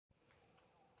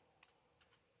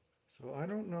So I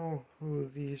don't know who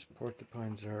these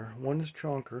porcupines are. One is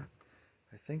Chonker.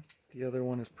 I think the other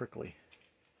one is Prickly.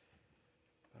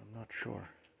 But I'm not sure.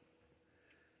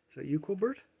 Is that you,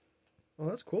 Quilbert? Oh,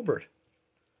 that's Quilbert.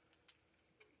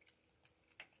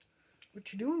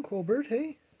 What you doing, Quilbert?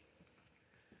 Hey?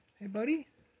 Hey, buddy?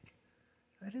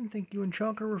 I didn't think you and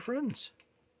Chonker were friends.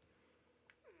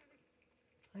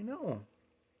 I know.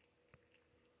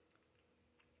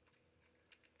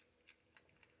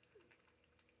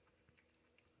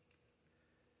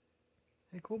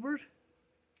 Hey, Quilbert?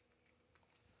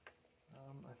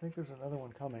 I think there's another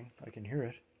one coming. I can hear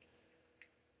it.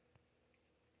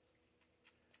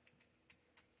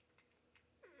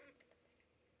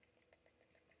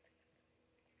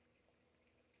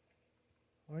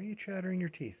 Why are you chattering your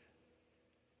teeth?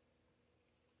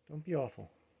 Don't be awful.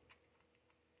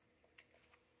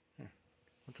 Here.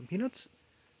 Want some peanuts?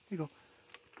 Here you go.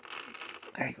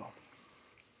 There you go.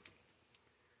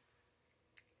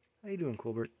 How you doing,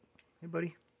 Quilbert? Hey,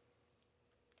 buddy.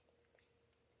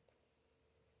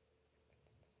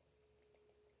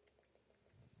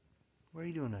 What are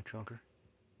you doing, that Chonker?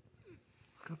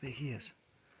 Look how big he is.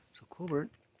 So Quilbert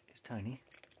is tiny.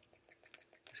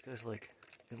 This guy's like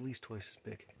at least twice as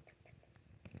big.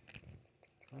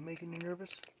 Am I making you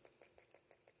nervous?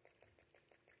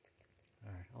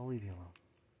 Alright, I'll leave you alone.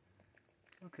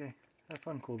 Okay, have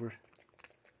fun, Quilbert.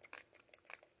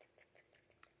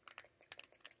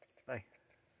 Bye.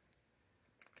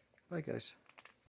 Bye, guys.